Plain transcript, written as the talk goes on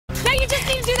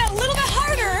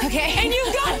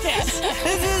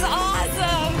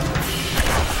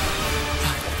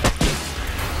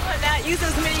can't use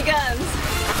those mini guns.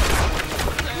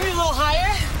 Maybe a little higher.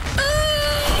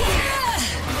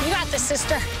 You got this,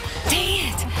 sister. Dang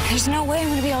it. There's no way I'm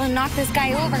going to be able to knock this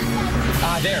guy over.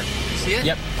 There. See it?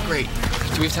 Yep. Great.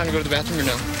 Do we have time to go to the bathroom or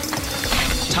no?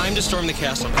 Time to storm the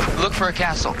castle. Look for a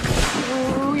castle.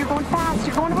 Ooh, you're going fast.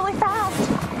 You're going really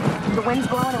fast. The wind's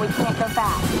blowing and we can't go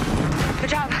fast.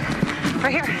 Good job.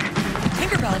 Right here.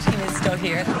 Tinkerbell team is still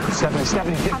here.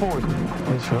 7, get forward.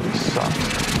 This really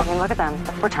sucks. I mean, look at them.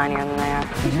 We're tinier than they are.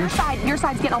 Your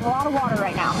side's getting a lot of water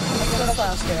right now. Go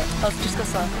slow, Spirit. Let's just go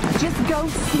slow. Just go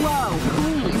slow,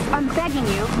 please. I'm begging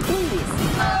you, please.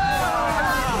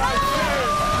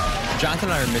 Jonathan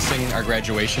and I are missing our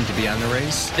graduation to be on the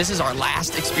race. This is our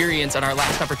last experience and our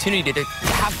last opportunity to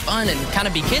have fun and kind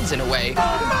of be kids in a way.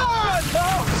 Come on!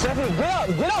 No! 7, get up!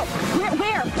 Get up!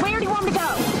 Where do you want me to go?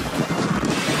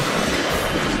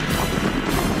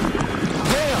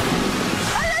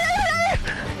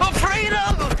 For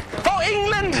freedom! For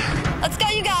England! Let's go,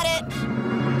 you got it.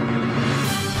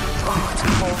 Oh, it's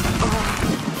cold. Oh.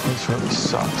 This really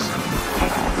sucks.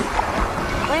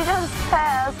 We just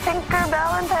passed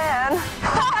Tinkerbell and Pan.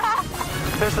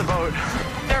 There's the boat.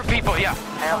 There are people, yeah.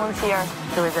 Someone's here.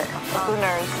 Who is it? Who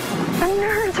nerds? The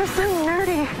nerds are so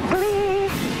nerdy.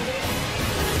 Please.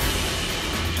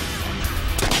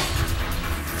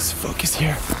 Let's focus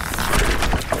here.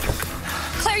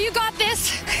 Claire, you got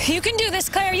this. You can do this,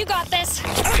 Claire. You got this.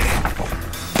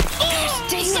 Oh,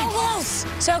 so close.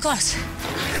 So close.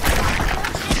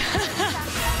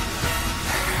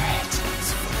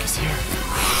 Let's focus here.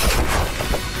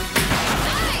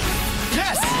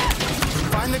 Yes!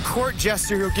 Find the court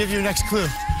jester who'll give you your next clue.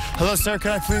 Hello, sir.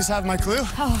 Could I please have my clue?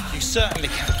 You certainly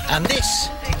can. And this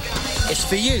is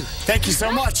for you. Thank you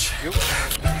so much.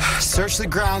 Search the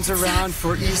grounds around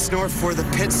for East North for the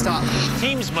pit stop.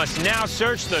 Teams must now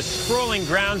search the sprawling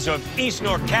grounds of East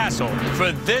North Castle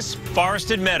for this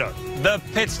forested meadow, the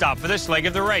pit stop for this leg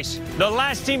of the race. The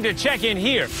last team to check in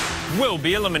here will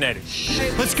be eliminated.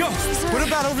 Let's go. What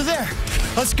about over there?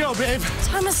 Let's go, babe.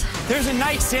 Thomas. There's a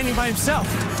knight standing by himself.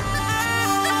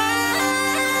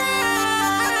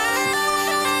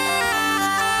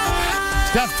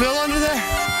 Is that Phil under there?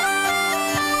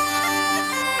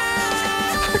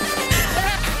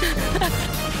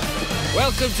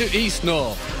 Welcome to East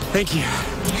North. Thank you.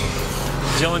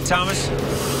 Jill and Thomas,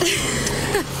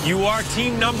 you are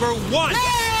team number 1.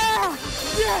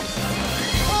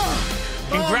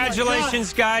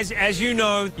 Congratulations, guys. As you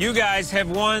know, you guys have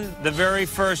won the very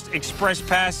first express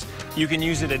pass. You can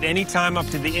use it at any time up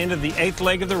to the end of the 8th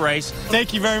leg of the race.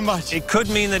 Thank you very much. It could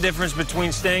mean the difference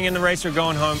between staying in the race or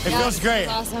going home. It feels great.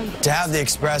 Awesome. To have the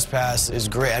Express Pass is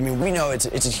great. I mean, we know it's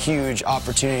a huge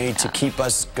opportunity to keep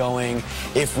us going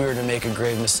if we were to make a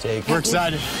grave mistake. We're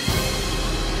excited.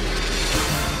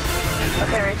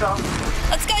 Okay, Rachel.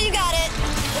 Let's go, you got it.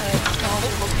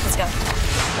 Let's go.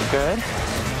 Good.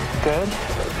 Good.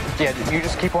 Yeah, you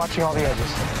just keep watching all the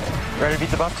edges. Ready to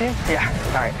beat the buff team? Yeah.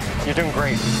 All right. You're doing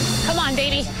great. Come on,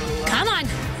 baby. Come on.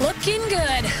 Looking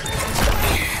good.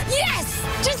 Yes!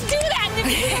 Just do that. And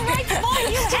if you do the right spot,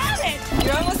 you have it.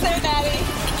 You're almost there, Daddy.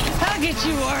 I'll get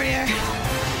you, warrior.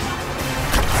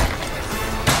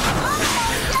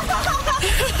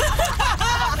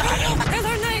 There's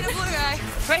our knight. Blue guy.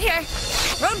 Right here.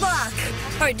 Roadblock.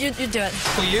 All right, you do it.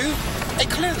 For you, a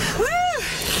clue. Woo!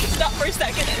 Stop for a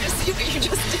second and just see what you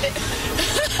just did.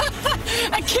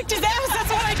 I kicked his ass, that's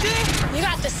what I did. You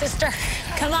got this, sister.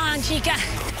 Come on, Chica.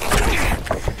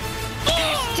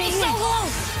 Oh, so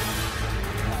close.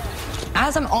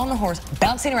 As I'm on the horse,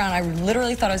 bouncing around, I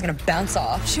literally thought I was going to bounce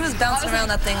off. She was bouncing around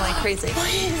that thing like crazy.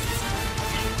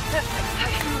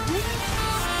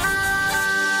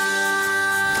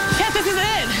 Cat, this is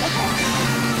it.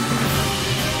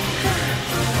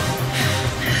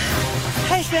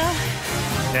 Hey, Phil.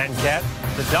 Nat and Kat,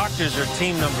 the doctors are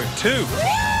team number 2.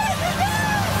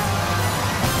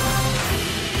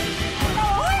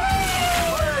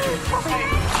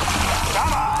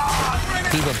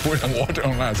 People pouring water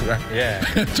on us, right? Yeah.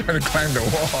 Trying to climb the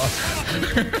wall.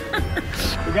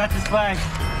 We got this flag.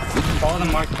 Follow the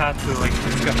marked path to the lake.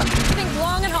 Let's go. Think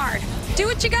long and hard. Do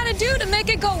what you gotta do to make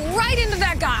it go right into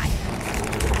that guy.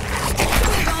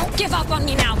 Don't give up on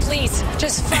me now, please.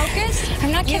 Just focus.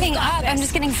 I'm not giving got up. this. I'm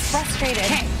just getting frustrated.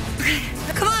 Okay.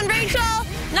 Come on, Rachel.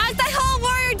 Knock that whole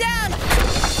warrior down.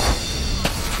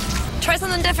 Try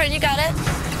something different. You got it.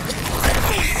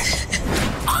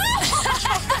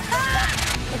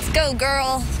 Let's go,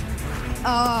 girl. Oh,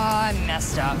 I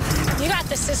messed up. You got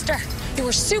this, sister. You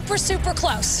were super, super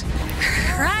close.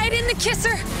 Right in the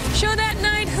kisser. Show that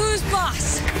knight who's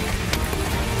boss.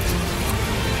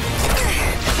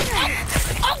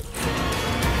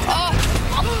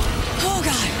 Oh,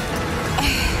 God.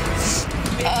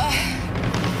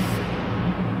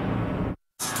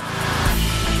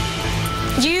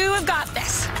 You have got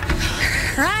this.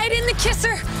 Right in the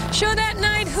kisser. Show that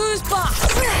night who's boss.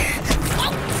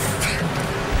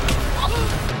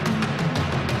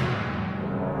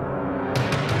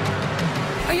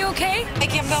 Are you okay? I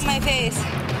can't feel my face.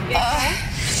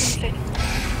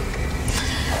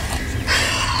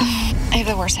 I have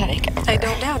the worst headache ever. I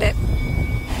don't doubt it.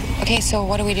 Okay, so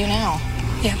what do we do now?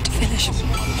 You have to finish.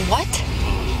 What?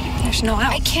 There's no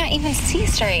out. I can't even see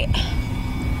straight.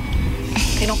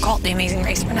 They don't call it the Amazing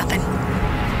Race for nothing.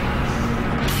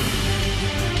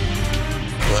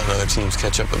 Letting other teams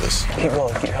catch up with us. Keep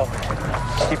going, keep helping.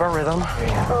 Keep our rhythm.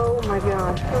 Oh my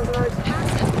God.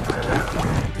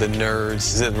 The nerds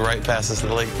zipped right past us to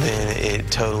the lake, and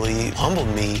it totally humbled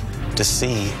me to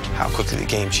see how quickly the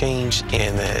game changed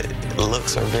and that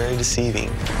looks are very deceiving.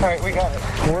 All right, we got it.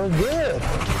 We're good.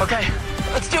 Okay,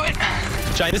 let's do it.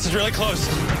 Johnny, this is really close.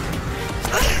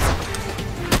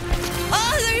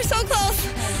 Oh, you're so close.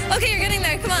 Okay, you're getting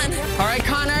there. Come on. All right,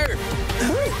 Connor.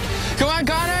 Come on,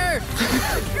 Connor.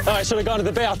 Oh, I should have gone to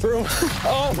the bathroom.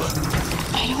 Oh.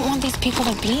 I don't want these people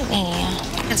to beat me.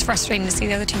 It's frustrating to see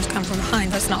the other teams come from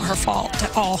behind. That's not her fault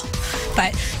at all.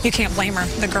 But you can't blame her.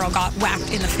 The girl got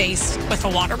whacked in the face with a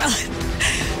watermelon.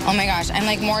 Oh my gosh, I'm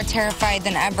like more terrified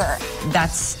than ever.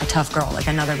 That's a tough girl. Like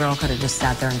another girl could have just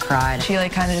sat there and cried. She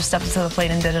like kind of just stepped to the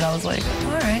plate and did it. I was like,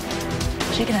 all right,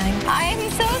 she can hang. I'm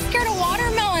so scared of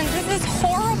watermelons. This is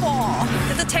horrible.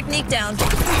 Get the technique down.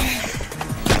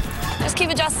 Just keep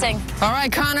adjusting. All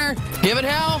right, Connor, give it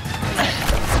hell.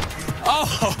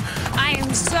 Oh. I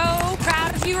am so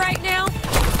proud of you right now.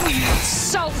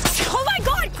 Oh my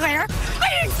God, Claire. I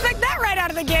didn't expect that right out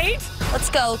of the gate. Let's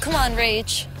go. Come on,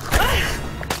 Rach.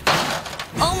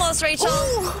 Almost, Rachel.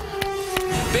 Ooh.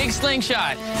 Big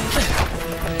slingshot.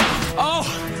 Oh.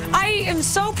 I am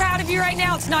so proud of you right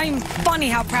now. It's not even funny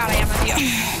how proud I am of you.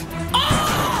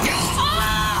 Oh!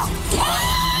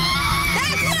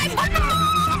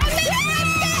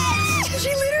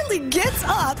 She literally gets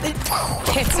up and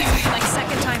hits it like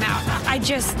second time out.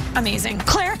 Amazing.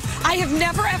 Claire, I have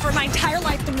never ever in my entire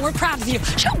life been more proud of you.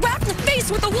 She'll wrap the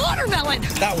face with a watermelon.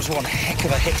 That was one heck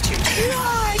of a hit, you.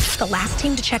 What? The last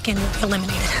team to check in will be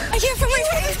eliminated. I can't feel my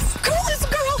face. Coolest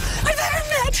girl I've ever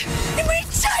met in my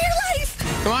entire life.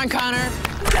 Come on, Connor.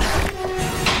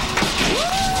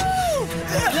 Woo!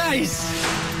 Nice.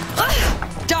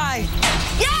 Die.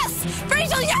 Yes!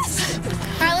 Rachel, yes!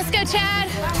 All right, let's go, Chad.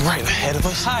 Right ahead of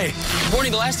us. Hi.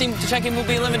 Warning, the last team to check in will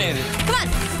be eliminated. Come on.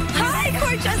 Hi,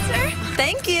 Corchester.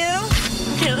 Thank you.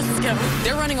 Okay, let's go.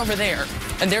 They're running over there,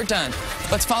 and they're done.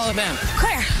 Let's follow them.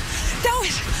 Claire, that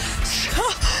was so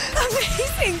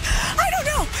amazing. I don't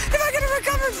know if I could have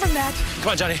recovered from that.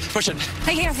 Come on, Johnny, push it.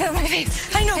 I can't feel my face.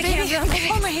 I know, I baby. can't feel my face.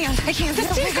 Hold my hand. I can't feel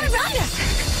my face. This team's gonna run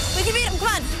us. We can beat them. Come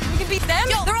on. We can beat them.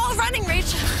 Yo, they're all running,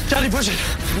 Rach. Johnny, push it.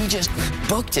 We just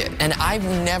booked it, and I've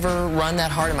never run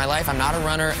that hard in my life. I'm not a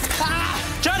runner. Ah!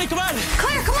 Johnny, come on.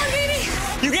 Claire, come on, baby.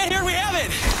 You get here, we have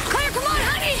it. Claire, come on,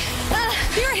 honey.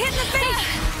 You're hit in the face.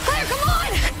 Claire, come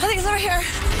on. I think it's over here.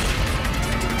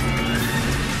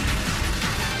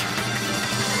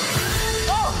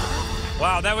 Oh.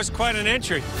 Wow, that was quite an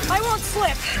entry. I won't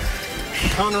slip.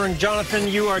 Connor and Jonathan,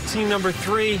 you are team number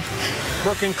 3.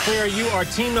 Brooke and Claire, you are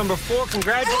team number 4.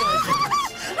 Congratulations.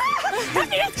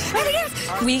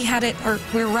 We had it, or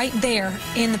we were right there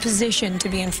in the position to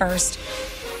be in first.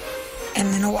 And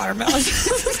then a watermelon. I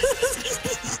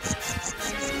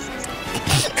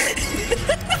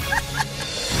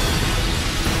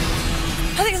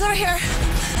think it's over here.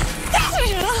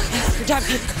 Good job,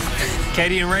 Pete.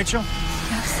 Katie and Rachel?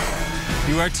 Yes.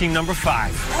 You are team number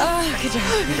 5. Oh, good job.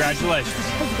 Congratulations.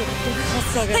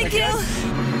 That's so good. Thank you.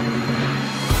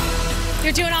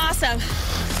 You're doing awesome.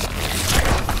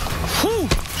 Whew.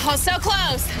 Oh, so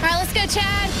close. All right, let's go,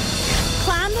 Chad.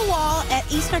 Climb the wall at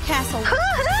Easter Castle.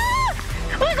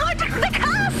 We're going to the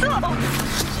castle.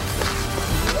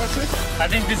 I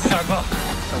think this is our goal.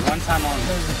 So one time on.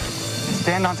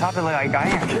 Stand on top of it like I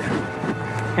am.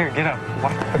 Here, get up.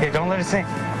 Okay, don't let it sink.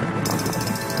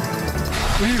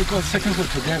 We need to go second foot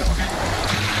together, okay?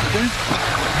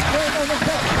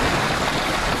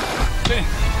 Okay?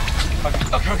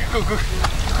 Okay, go. Go,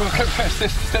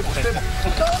 step.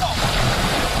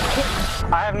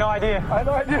 I have no idea.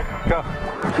 Go.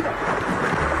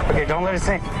 Okay, don't let it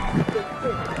sink.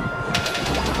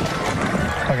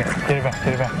 Okay, get it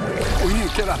back. We need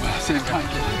to get up at the same time.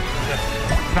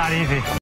 It's not easy.